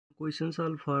Question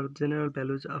solve for general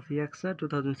values of x छ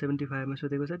 2075 मा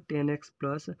सोधेको छ tanx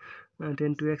plus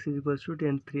tan2x is equals to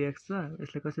tan3x छ।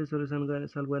 यसलाई कसरी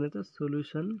सल्भ गर्ने त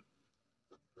solution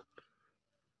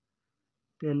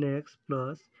tanx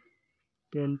plus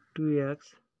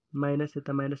tan2x minus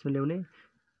यता माइनसमा ल्याउने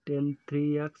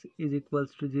tan3x इज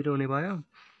इक्वल्स टु 0 हुने भयो।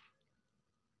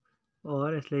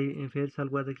 और यसलाई फेरि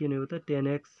सल्भ गर्दा के हुने भयो त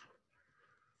tanx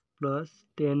plus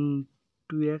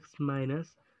tan2x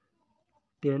minus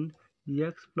tan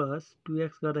x plus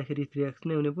 2x गर्दाखेरि 3x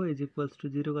नै हुने भयो इज इक्वल्स टु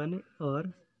 0 गर्ने और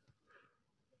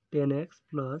tanx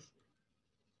plus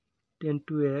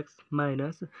tan2x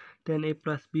minus tan a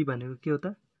plus b भनेको के हो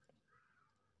त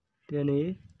tan a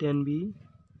tan b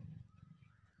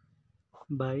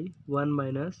by 1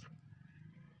 minus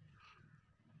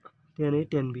tan a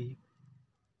tan b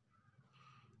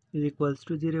is equals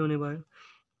to 0 हुने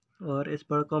भयो। और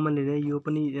यसबाट कमन लिने यो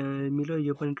पनि मिलो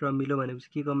यो पनि टर्म मिलो भनेपछि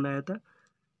के कमन आयो त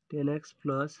tanx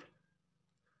प्लस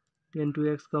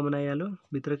tan2x कमन आइहाल्यो।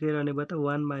 भित्र के रहने भयो त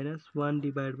 1 minus 1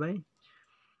 divide by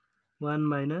 1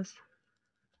 minus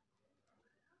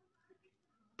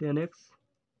tanx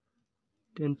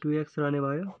tan2x रहने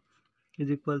भयो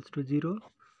इज इक्वल्स टु 0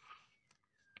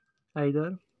 आइदर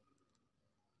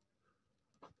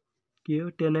के हो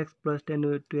tanx plus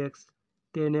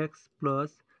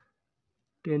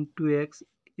tan2x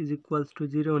is equals to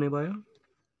 0 हुने भयो।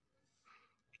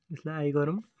 यसलाई आई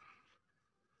गरौँ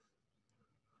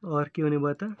और के हुने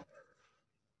भयो त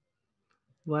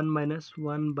 1 minus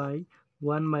 1 by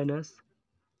 1 minus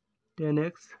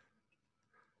tanx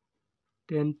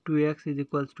tan2x is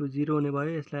equals to 0 हुने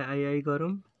भयो। यसलाई आई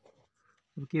गरौँ।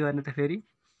 अब के गर्ने त फेरि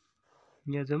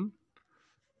यहाँ जाउँ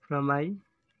फ्रम आई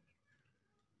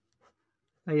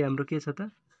हाम्रो के छ त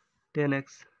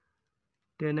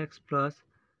tanx plus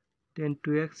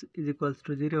tan2x is equals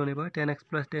to 0 हुने भयो। tanx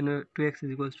plus tan2x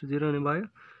is equals to 0 हुने भयो।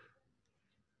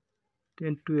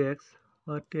 tan2x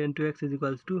और tan2x is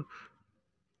equals to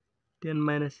tan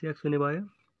minus x हुने भयो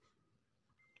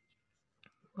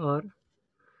और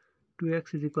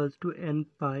 2x is equals to n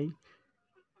pi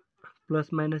plus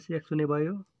minus x हुने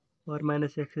भयो और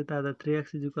माइनस x यता 3x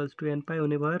is equals to n पाई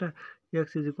हुने भयो र x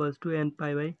is equals to n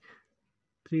pi by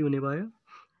 3 हुने भयो।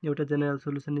 एउटा जेनरल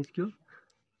सोलुसन निस्क्यो।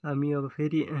 हामी अब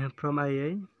फेरि फ्रम आई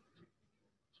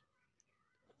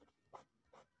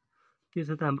के छ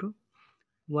त हाम्रो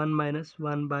 1 minus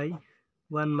 1 by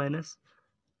 1 minus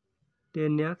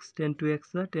tan x tan2x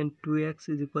छ tan2x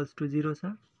इज इक्वल्स टु 0 छ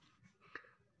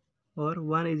और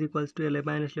 1 इज इक्वल्स टु यसलाई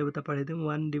माइनसले उता पठाइदिउँ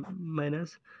 1 minus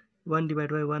 1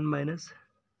 divide by 1 minus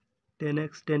tanx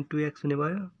tan2x हुने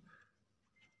भयो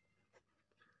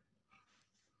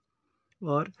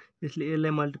और यसलाई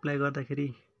मल्टिप्लाई गर्दाखेरि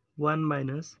 1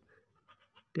 minus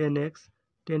tanx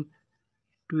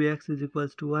tan2x is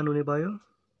equals to 1 हुने भयो।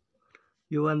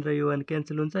 यो 1 र यो 1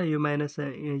 क्यान्सल हुन्छ। यो माइनस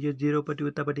यो 0 पट्टि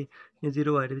उतापट्टि यो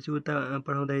 0 भएपछि उता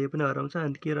पठाउँदा यो पनि हराउँछ।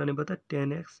 अनि के रहने भयो त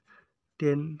tanx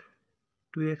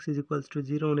tan2x is equals to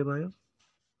 0 हुने भयो।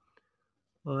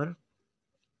 और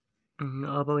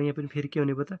अब यहाँ पनि फेरि के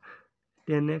हुने भयो त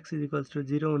tanx इज इक्वल्स टु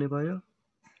 0 हुने भयो।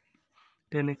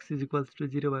 tanx इज इक्वल्स टु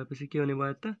 0 भएपछि के हुने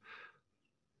भयो त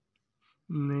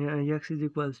x is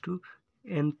equals to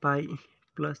n pi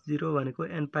plus 0 भनेको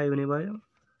n पाई हुने भयो।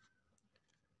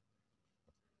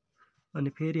 अनि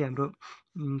फेरि हाम्रो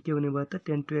के हुने भयो त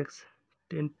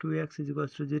tan2x इज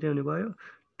इक्वल्स टु 0 हुने भयो।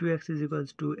 2x is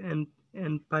equals to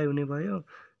n पाई हुने भयो।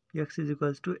 x is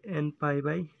equals to n pi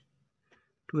by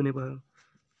 2 हुने भयो।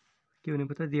 के हुने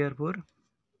भयो त therefore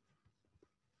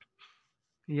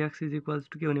x is equals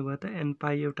to के हुने भयो त n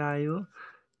पाई एउटा आयो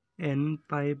n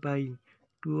पाई बाई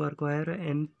 2 अर्को आयो र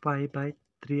n पाई बाई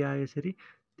 3 आयो। यसरी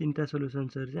तीनटा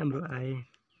सोलुसन्सहरु चाहिँ हाम्रो आए।